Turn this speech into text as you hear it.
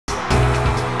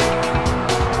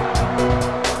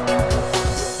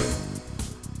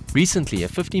Recently, a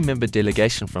 50-member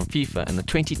delegation from FIFA and the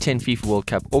 2010 FIFA World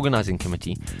Cup organising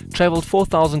committee travelled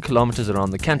 4,000 kilometres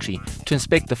around the country to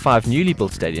inspect the 5 newly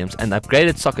built stadiums and the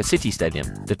upgraded Soccer City Stadium.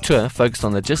 The tour focused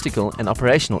on logistical and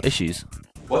operational issues.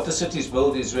 What the cities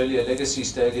build is really a legacy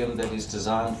stadium that is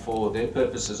designed for their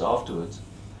purposes afterwards.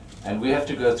 And we have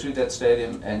to go through that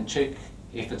stadium and check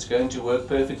if it's going to work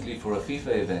perfectly for a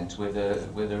FIFA event, where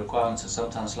the requirements are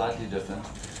sometimes slightly different.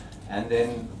 And then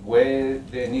where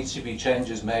there needs to be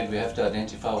changes made, we have to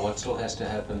identify what still has to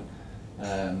happen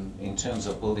in terms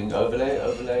of building overlay.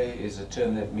 Overlay is a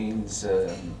term that means,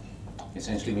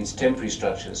 essentially means temporary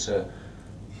structures. So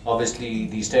obviously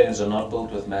these stadiums are not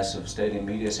built with massive stadium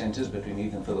media centres, but we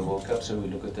need them for the World Cup, so we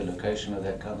look at the location of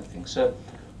that kind of thing. So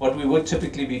what we would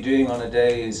typically be doing on a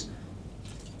day is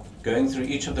going through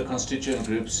each of the constituent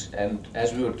groups, and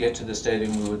as we would get to the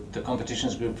stadium, the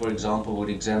competitions group, for example, would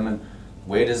examine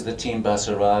where does the team bus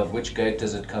arrive, which gate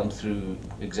does it come through,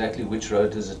 exactly which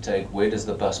road does it take, where does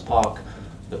the bus park,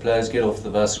 the players get off the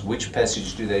bus, which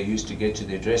passage do they use to get to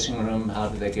their dressing room, how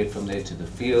do they get from there to the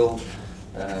field,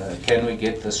 can we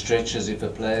get the stretchers, if a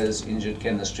player is injured,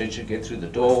 can the stretcher get through the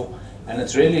door? And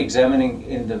it's really examining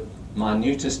in the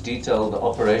minutest detail the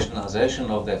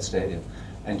operationalization of that stadium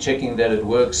and checking that it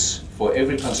works for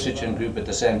every constituent group at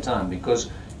the same time, because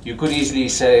you could easily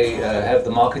say, have the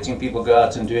marketing people go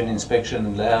out and do an inspection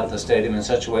and lay out the stadium in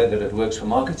such a way that it works for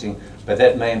marketing, but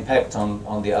that may impact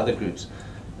on the other groups.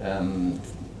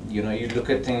 You know, you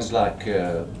look at things like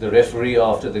the referee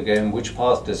after the game, which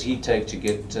path does he take to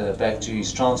get back to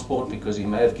his transport, because he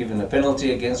may have given a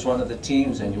penalty against one of the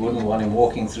teams and you wouldn't want him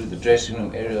walking through the dressing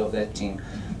room area of that team.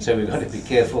 So we've got to be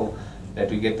careful that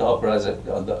we get the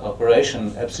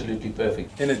operation absolutely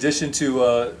perfect. In addition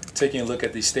to taking a look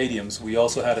at these stadiums, we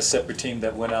also had a separate team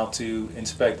that went out to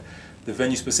inspect the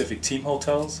venue-specific team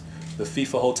hotels, the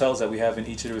FIFA hotels that we have in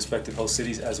each of the respective host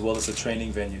cities, as well as the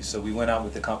training venues. So we went out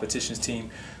with the competitions team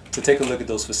to take a look at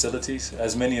those facilities.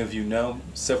 As many of you know,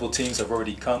 several teams have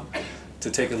already come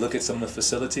to take a look at some of the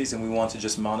facilities, and we want to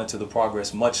just monitor the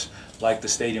progress, much like the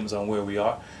stadiums, on where we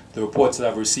are. The reports that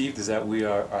I've received is that we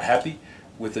are happy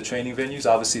with the training venues.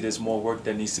 Obviously there's more work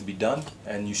that needs to be done,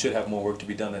 and you should have more work to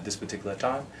be done at this particular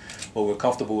time, but we're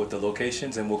comfortable with the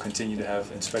locations and we'll continue to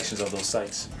have inspections of those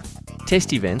sites.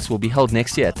 Test events will be held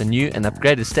next year at the new and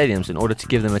upgraded stadiums in order to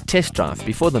give them a test drive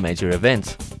before the major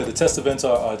events. The test events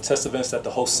are test events that the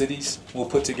host cities will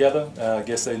put together. I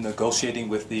guess they're negotiating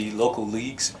with the local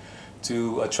leagues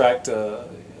to attract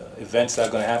events that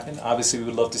are going to happen. Obviously we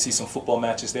would love to see some football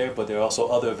matches there, but there are also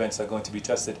other events that are going to be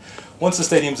tested. Once the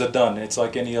stadiums are done, it's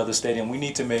like any other stadium, we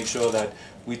need to make sure that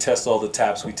we test all the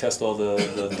taps, we test all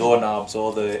the doorknobs,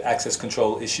 all the access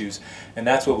control issues, and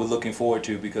that's what we're looking forward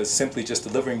to, because simply just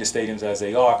delivering the stadiums as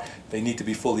they are, they need to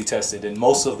be fully tested. And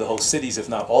most of the host cities, if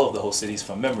not all of the host cities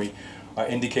from memory, are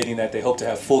indicating that they hope to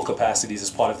have full capacities as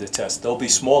part of the test. There'll be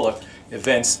smaller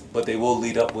events, but they will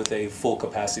lead up with a full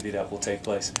capacity that will take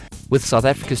place. With South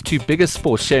Africa's 2 biggest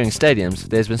sports sharing stadiums,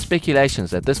 there's been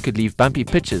speculations that this could leave bumpy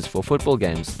pitches for football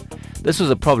games. This was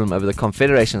a problem over the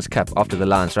Confederations Cup after the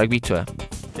Lions rugby tour.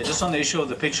 Yeah, just on the issue of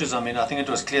the pitches, I mean, I think it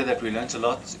was clear that we learnt a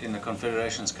lot in the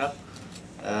Confederations Cup.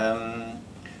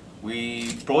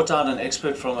 We brought out an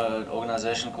expert from an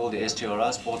organisation called the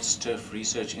STRI, Sports Turf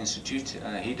Research Institute.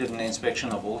 He did an inspection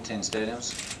of all 10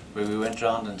 stadiums, where we went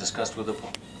around and discussed with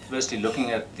firstly looking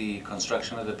at the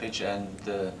construction of the pitch and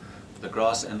the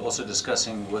grass, and also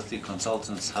discussing with the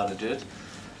consultants how to do it.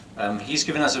 He's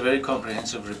given us a very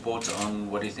comprehensive report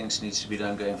on what he thinks needs to be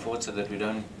done going forward, so that we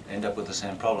don't end up with the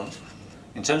same problems.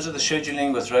 In terms of the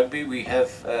scheduling with rugby, we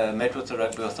have met with the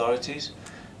rugby authorities,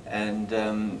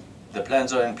 and the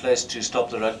plans are in place to stop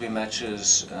the rugby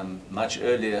matches much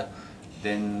earlier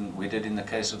than we did in the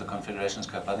case of the Confederations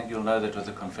Cup. I think you'll know that with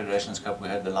the Confederations Cup we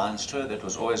had the Lions tour. That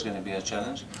was always going to be a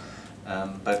challenge.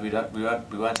 But we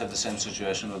won't have the same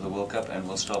situation with the World Cup, and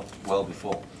we'll stop well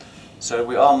before. So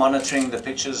we are monitoring the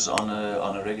pitches on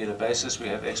a regular basis. We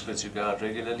have experts who go out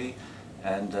regularly,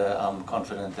 and I'm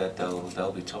confident that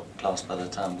they'll be top class by the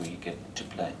time we get to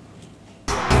play.